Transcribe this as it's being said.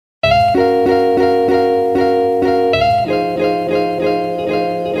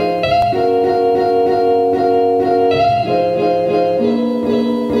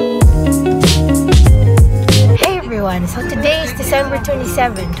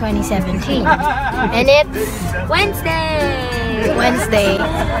27, 2017. And it's Wednesday.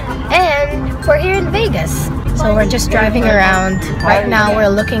 And we're here in Vegas. So we're just driving around. Right now we're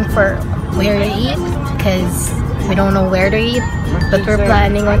looking for where to eat because we don't know where to eat. But we're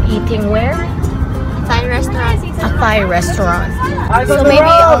planning on eating where? Thai restaurant. A Thai restaurant. So maybe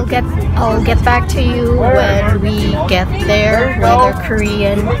I'll get back to you when we get there, whether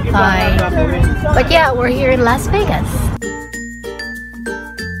Korean, Thai. But yeah, we're here in Las Vegas.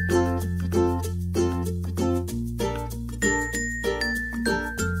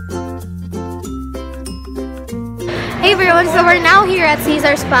 Hey everyone, so we're now here at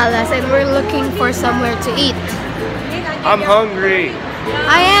Caesar's Palace and we're looking for somewhere to eat. I'm hungry.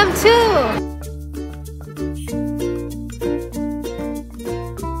 I am too.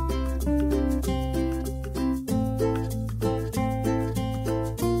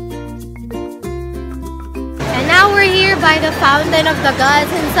 And now we're here by the Fountain of the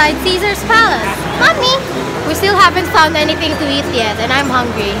Gods inside Caesar's Palace. Mommy! We still haven't found anything to eat yet and I'm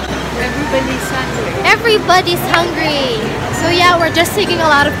hungry. Everybody's hungry. Everybody's hungry. So yeah, we're just taking a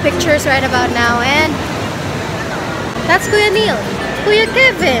lot of pictures right about now and that's Kuya Neil. Kuya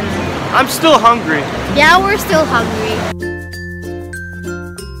Kevin. I'm still hungry. Yeah, we're still hungry.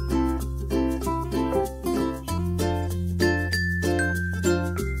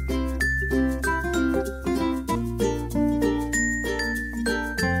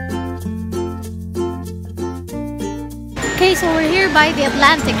 Okay, so we're here by the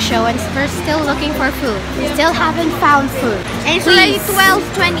Atlantic show and we're still looking for food. We still haven't found food. And it's already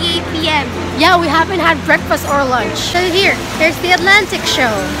 12:28 p.m. Yeah, we haven't had breakfast or lunch. So here's the Atlantic show.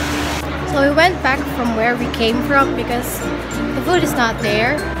 So we went back from where we came from because the food is not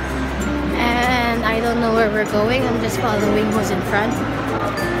there. And I don't know where we're going. I'm just following who's in front.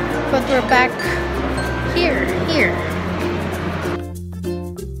 But we're back here.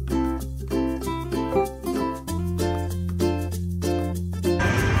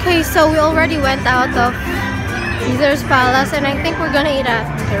 Okay, so we already went out of Caesar's Palace and I think we're gonna eat at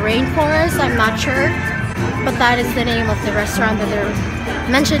the Rainforest. I'm not sure, but that is the name of the restaurant that they're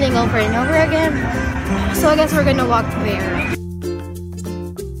mentioning over and over again. So I guess we're gonna walk there.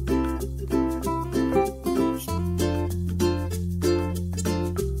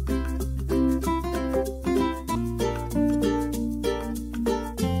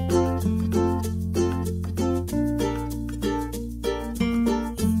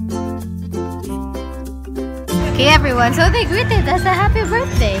 Okay everyone, so they greeted us a happy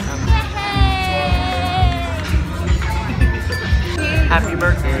birthday. Happy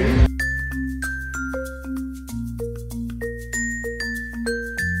birthday.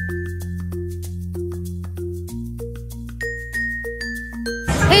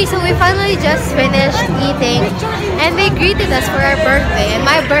 Hey, so we finally just finished eating and they greeted us for our birthday. And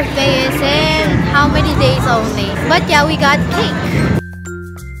my birthday is in how many days only? But yeah, we got cake.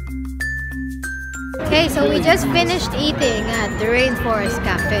 Okay, so we just finished eating at the Rainforest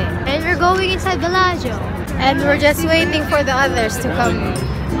Cafe. And we're going inside Bellagio. And we're just waiting for the others to come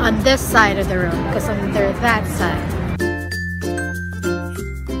on this side of the room because they're that side.